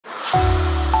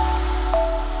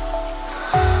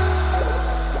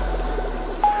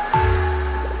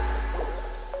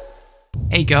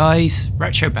Hey guys,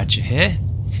 Retro Badger here.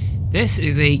 This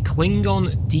is a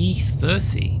Klingon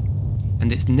D30,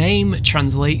 and its name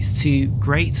translates to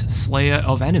Great Slayer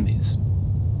of Enemies.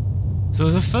 So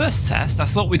as a first test, I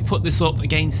thought we'd put this up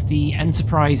against the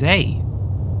Enterprise A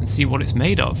and see what it's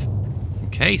made of.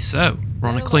 Okay, so we're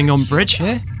on a Klingon bridge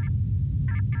here.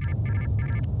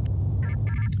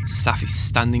 Safi's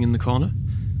standing in the corner.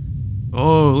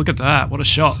 Oh, look at that, what a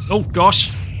shot. Oh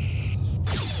gosh!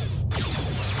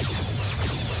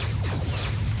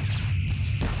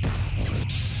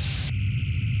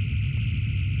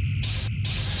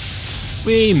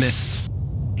 We missed.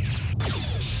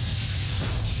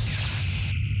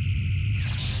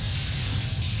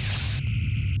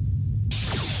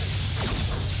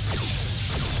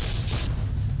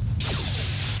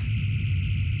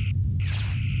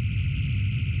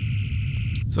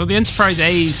 So the Enterprise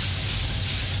A's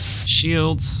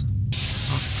shields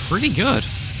are pretty good.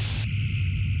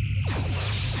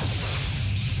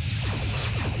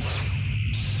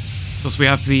 Of course, we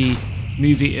have the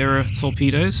movie era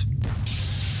torpedoes.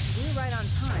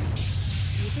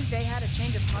 They had a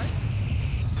change of heart?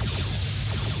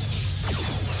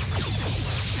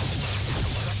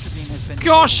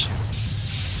 Gosh!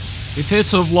 We appear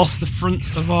to have lost the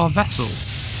front of our vessel.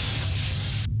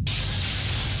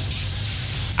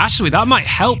 Actually, that might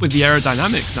help with the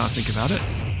aerodynamics now I think about it.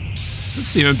 Does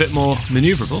seem a bit more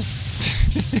maneuverable.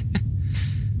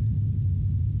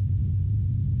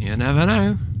 You never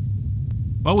know.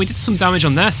 Well, we did some damage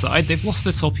on their side. They've lost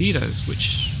their torpedoes,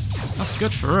 which that's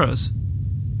good for us.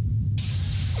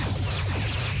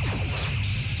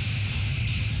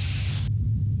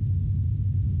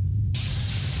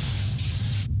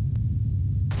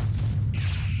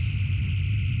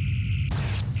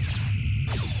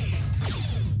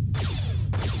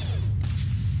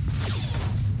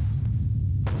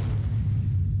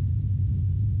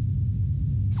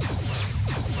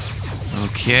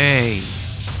 Okay.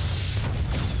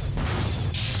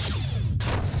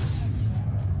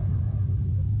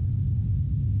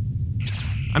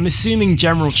 I'm assuming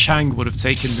General Chang would have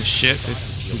taken the ship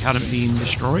if he hadn't been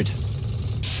destroyed.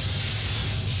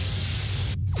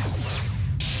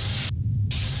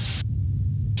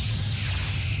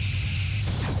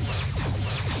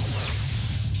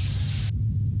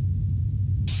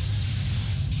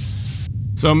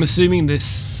 So I'm assuming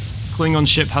this Klingon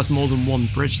ship has more than one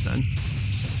bridge then.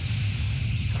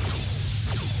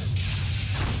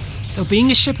 Though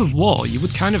being a ship of war, you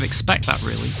would kind of expect that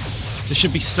really. There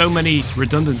should be so many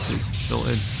redundancies built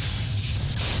in.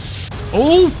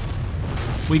 Oh!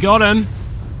 We got him!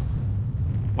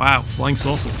 Wow, flying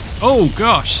saucer. Oh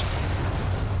gosh!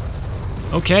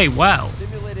 Okay, well.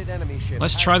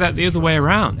 Let's try that the other way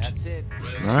around.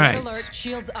 Right.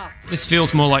 This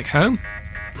feels more like home.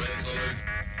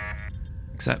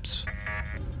 Except...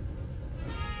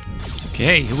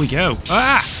 Okay, here we go.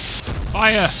 Ah!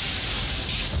 Fire!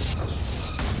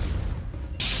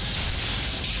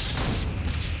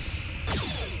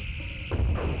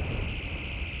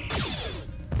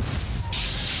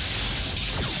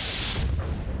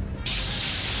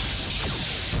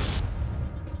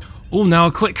 Oh, now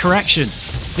a quick correction.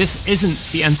 This isn't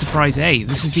the Enterprise A,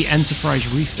 this is the Enterprise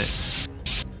Refit.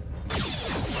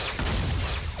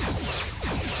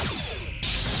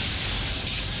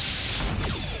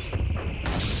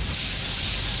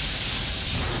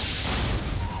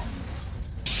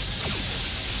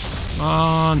 Come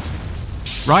on.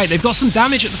 Right, they've got some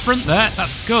damage at the front there,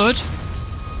 that's good.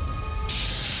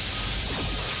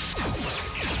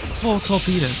 4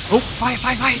 torpedoes. Oh, fire,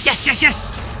 fire, fire! Yes, yes,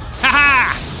 yes!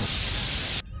 Haha!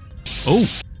 Oh,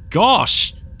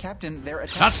 gosh! Captain,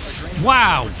 that's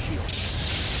wow!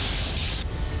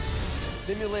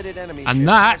 Simulated enemy and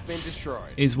that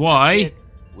is why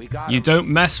you don't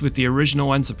mess with the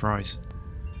original Enterprise.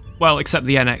 Well, except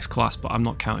the NX class, but I'm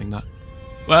not counting that.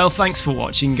 Well, thanks for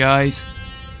watching, guys.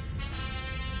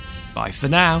 Bye for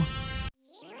now.